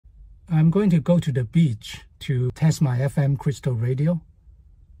I'm going to go to the beach to test my FM crystal radio.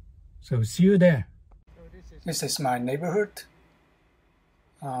 So see you there. This is my neighborhood.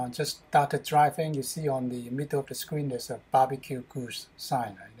 Just started driving. You see on the middle of the screen there's a barbecue goose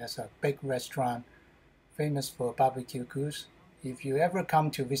sign. Right? There's a big restaurant famous for barbecue goose. If you ever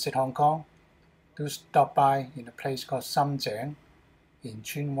come to visit Hong Kong, do stop by in a place called Samjiang in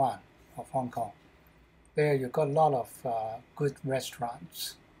Tsuen Wan of Hong Kong. There you got a lot of good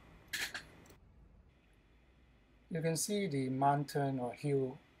restaurants. You can see the mountain or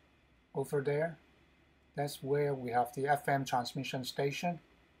hill over there. That's where we have the FM transmission station.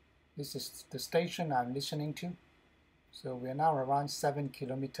 This is the station I'm listening to. So we're now around 7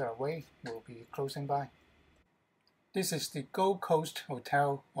 kilometers away. We'll be closing by. This is the Gold Coast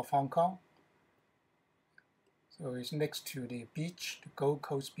Hotel of Hong Kong. So it's next to the beach, the Gold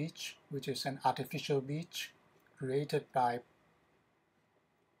Coast Beach, which is an artificial beach created by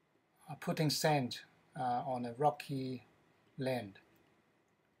putting sand on a rocky land.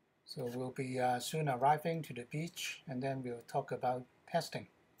 So we'll be soon arriving to the beach, and then we'll talk about testing.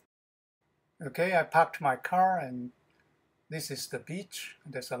 Okay, I parked my car and this is the beach.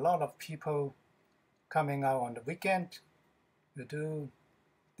 There's a lot of people coming out on the weekend to do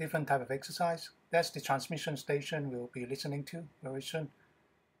different type of exercise. That's the transmission station we'll be listening to very soon.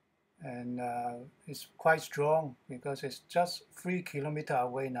 And it's quite strong because it's just 3 kilometers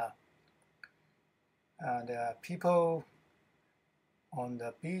away now. There are people on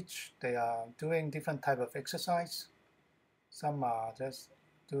the beach. They are doing different type of exercise. Some are just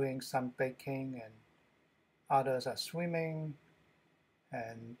doing some baking and others are swimming,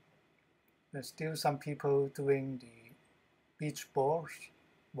 and there's still some people doing the beach balls,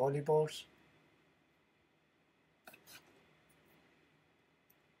 volleyballs.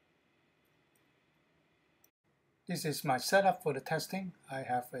 This is my setup for the testing. I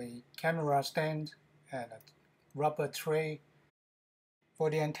have a camera stand and a rubber tray. For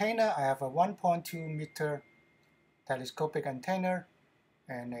the antenna, I have a 1.2 meter telescopic antenna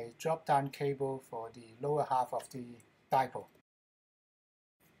and a drop-down cable for the lower half of the dipole.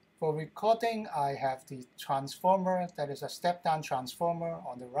 For recording, I have the transformer, that is a step-down transformer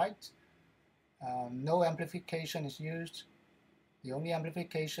on the right. No amplification is used. The only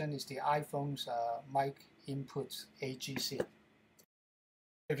amplification is the iPhone's mic inputs, AGC.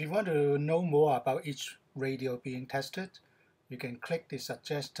 If you want to know more about each radio being tested, you can click the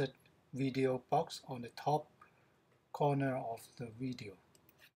suggested video box on the top corner of the video.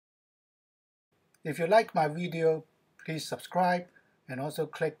 If you like my video, please subscribe and also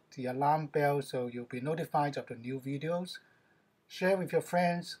click the alarm bell so you'll be notified of the new videos. Share with your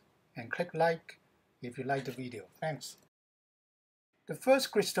friends and click like if you like the video. Thanks. The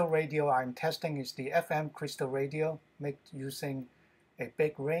first crystal radio I'm testing is the FM crystal radio made using a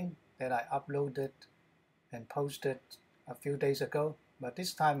big ring that I uploaded and posted a few days ago. But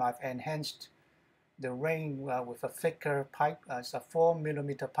this time I've enhanced the ring with a thicker pipe. It's a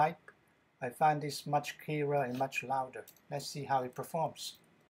 4mm pipe. I find this much clearer and much louder. Let's see how it performs.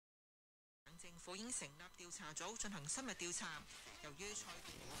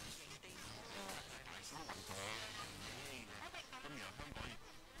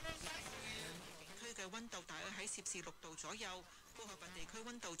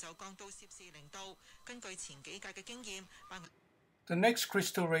 The next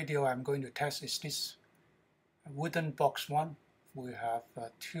crystal radio I'm going to test is this wooden box one. We have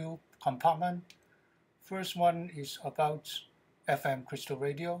two compartments. First one is about FM crystal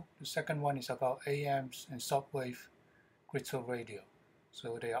radio. The second one is about AMs and shortwave crystal radio.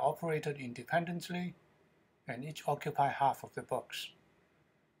 So they are operated independently and each occupy half of the box.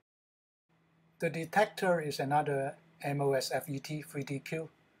 The detector is another MOSFET 3DQ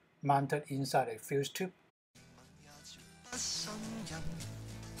mounted inside a fuse tube.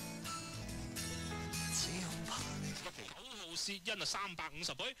薛恩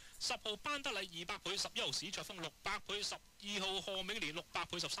350倍，10號班德禮200倍，11號史卓峰600倍，12號賀銘年600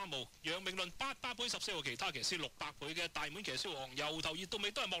倍13號，楊明倫800倍14號其他騎師600倍嘅大滿騎師王，由頭熱到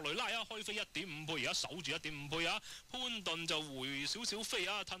尾都係莫雷拉啊，開飛1.5倍，而家守住1.5倍啊，潘頓就回少少飛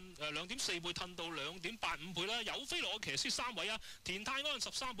啊，褪2.4倍褪到2.85倍啦，有飛落嘅騎師3位啊，田泰安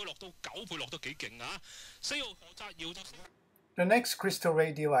13倍落到9倍，落得幾勁啊，4號何澤耀就。The next crystal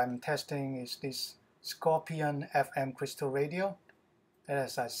radio I'm testing is this Scorpion FM crystal radio. That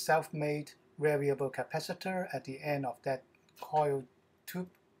has a self-made variable capacitor at the end of that coil tube.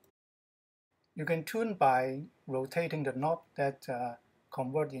 You can tune by rotating the knob that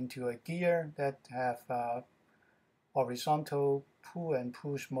convert into a gear that have horizontal pull and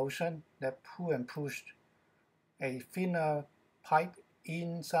push motion that pull and push a thinner pipe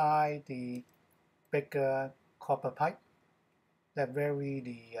inside the bigger copper pipe that vary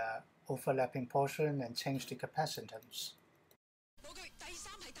the overlapping portion and change the capacitance. 報告，第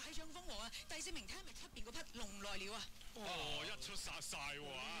三係大將風和啊，第四名睇係咪出邊嗰匹龍來了啊？哦，一出殺晒喎！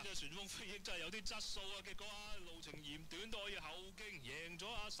呢隻旋風飛翼真係有啲質素啊！結果啊，路程嫌短都可以後勁贏咗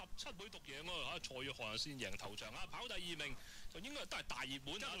啊，17倍獨贏啊！蔡約翰先贏頭場啊，跑第二名就應該都係大熱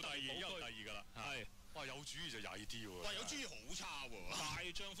門啊，第二㗎啦，係。哇！有主意就曳啲喎。哇！有主意好差喎。大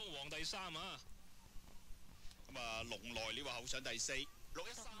將風王第三啊！咁啊，龍來了啊，後上第四，613。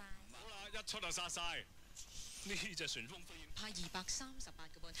好啦，一出就殺晒。呢隻旋風飛翼派238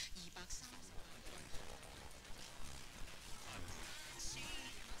個半，238。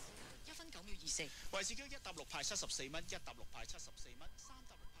1分9秒24。維士 Q 1搭6派74蚊，1搭6派74蚊，3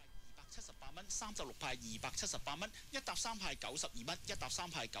搭6派278蚊，3搭6派278蚊，1搭3派92蚊，1搭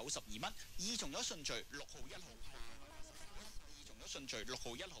3派92蚊。二重咗順序6號1號派。二重咗順序6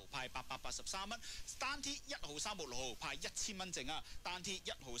號1號派883蚊，單 T 1號3號6號派1000蚊正啊，單 T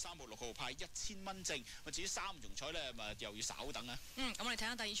 1號3號6號派1000蚊正。至於3重彩咧，咪又要稍等啊。咁我哋睇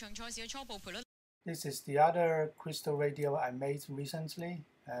下第二場賽事嘅初步賠率。This is the other crystal radio I made recently,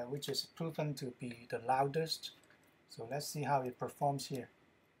 which is proven to be the loudest. So let's see how it performs here.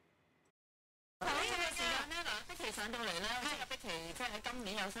 呢個時間咧，嗱，碧琪上到嚟咧，即係碧琪即係喺今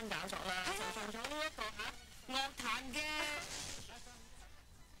年有新搞作啦，就做咗呢一個樂壇嘅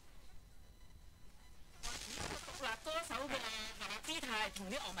獨立歌手嘅姿態，同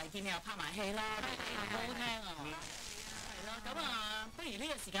啲樂迷見面又拍埋戲啦，好好聽啊！係啦，咁啊，不如呢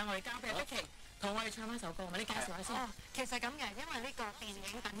個時間我哋交俾碧琪。同我哋唱翻首歌，咪你介紹下先。其實咁嘅，因為呢個電影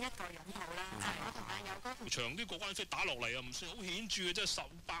《等一個擁抱》啦，就係我同阿友哥。長啲過關飛打落嚟啊，唔算好顯著嘅，即係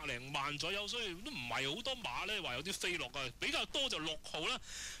100零萬左右，所以都唔係好多馬咧話有啲飛落啊，比較多就6號啦，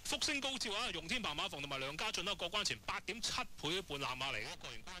福星高照啊，容天鵬馬房同埋梁家俊啦，過關前8.7倍半藍馬嚟嘅，過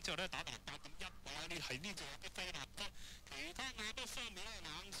完關之後咧打到8.1倍，呢係呢隻有啲飛落得。其他亞洲方面咧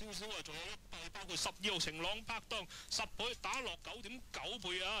冷少少啊，仲有1倍，包括12號晴朗拍檔10倍打落9.9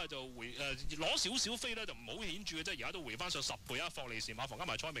倍啊，就回攞少少飛咧就唔好顯著嘅啫，而家都回翻上10倍啊，霍利時馬房加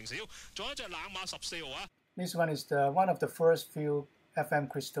埋蔡明少，仲有一隻冷馬14號啊。This one is one of the first few FM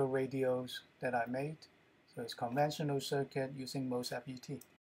crystal radios that I made. So it's conventional circuit using most FET.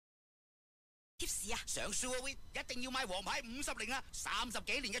 貼士啊，上 Superwin 一定要買黃牌50啊，30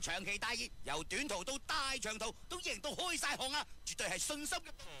幾年嘅長期大熱，由短途到大長途都贏到開晒行啊，絕對係信心嘅。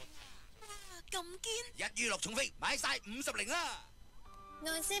哇，咁堅！1於6重飛，買晒50啦！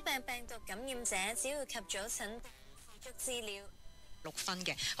艾滋病病毒感染者只要及早診斷、接觸資料。6分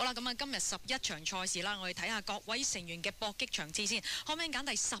嘅，好啦，咁啊，今日11場賽事啦，我哋睇下各位成員嘅搏擊場次先。開名揀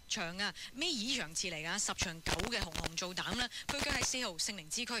第10場啊，尾二場次嚟㗎，10場9嘅紅紅做膽啦，配腳係4號聖靈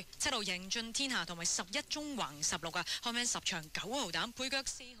之區、7號贏盡天下同埋11中橫16啊，開名10場9號膽，配腳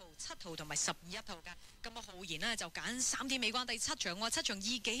4號、7號同埋11號㗎。咁啊，浩然呢就揀3點尾關第7場喎，7場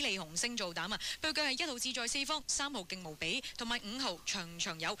意己利紅星做膽啊，配腳係1號志在四方、3號勁無比同埋5號長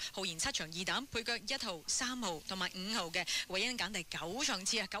長有。浩然7場2膽，配腳1號、3號同埋5號嘅，唯一揀第9場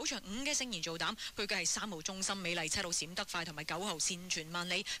次啊，9場5嘅聖言做膽，配腳係3號中心美麗、7號閃得快同埋9號善傳萬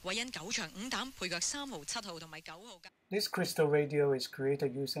里，唯一9場5膽，配腳3號、7號同埋9號嘅。This crystal radio is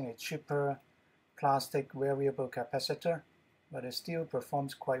created using a cheaper plastic variable capacitor, but it still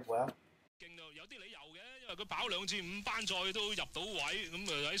performs quite well. 有啲理由嘅，因為佢跑2次5班賽都入到位，咁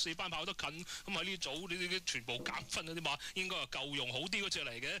喺4班跑得近，咁喺呢組呢啲全部減分嗰啲馬應該係夠用好啲嗰隻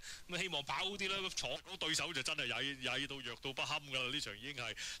嚟嘅，咁希望跑好啲啦。坐嗰對手就真係曳到弱到不堪㗎啦！呢場已經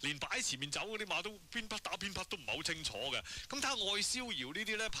係連擺前面走嗰啲馬都邊匹打邊匹都唔係好清楚嘅。咁睇下外逍遙呢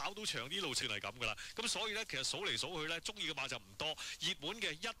啲咧跑到長啲路線係咁㗎啦。咁所以咧其實數嚟數去咧，中意嘅馬就唔多，熱門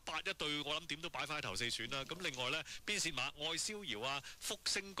嘅181對我諗點都擺翻喺頭4選啦。咁另外咧邊線馬外逍遙啊、福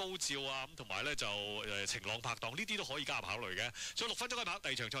星高照啊，咁同埋咧就晴朗拍檔呢啲都可以加入考慮嘅。仲有6分鐘可以跑第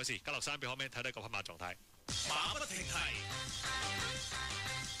2場賽事，加落山俾可唔可以睇睇個匹馬狀態？馬不停蹄。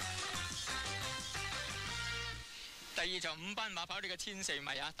第2場5班馬跑呢個1004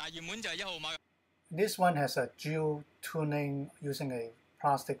米啊，大熱門就係1號馬。This one has a dual tuning using a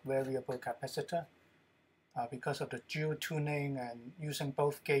plastic variable capacitor. Because of the dual tuning and using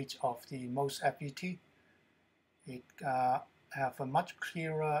both gates of the most FET, it have a much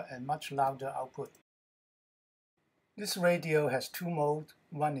clearer and much louder output. This radio has 2 modes,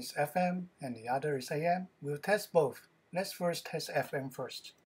 one is FM and the other is AM. We'll test both. Let's first test FM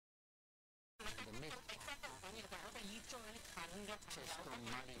first.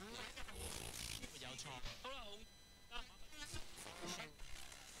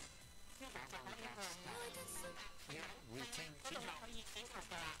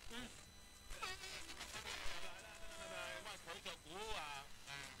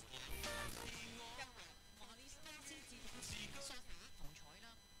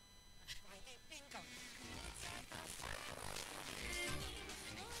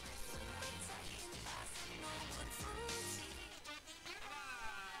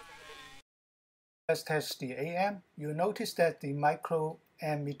 Let's test the AM. You notice that the micro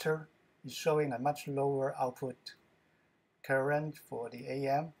ammeter is showing a much lower output current for the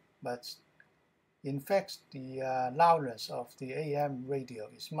AM, but in fact the loudness of the AM radio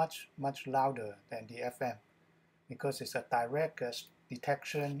is much louder than the FM because it's a direct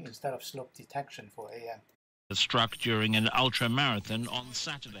detection instead of slope detection for AM. Struck during an ultra-marathon on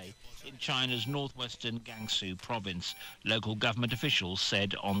Saturday in China's northwestern Gansu province, local government officials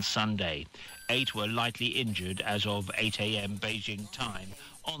said on Sunday. 8 were lightly injured as of 8 a.m. Beijing time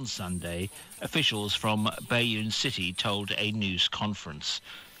on Sunday, officials from Beiyun City told a news conference.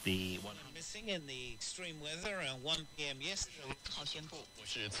 The one missing in the extreme weather around 1 p.m. yesterday.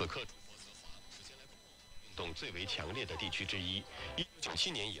 是此刻运动最为强烈的地区之一。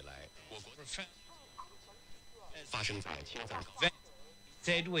1997年以来，我国发生在青藏高原。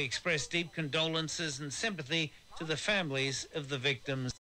 Said we express deep condolences and sympathy to the families of the victims.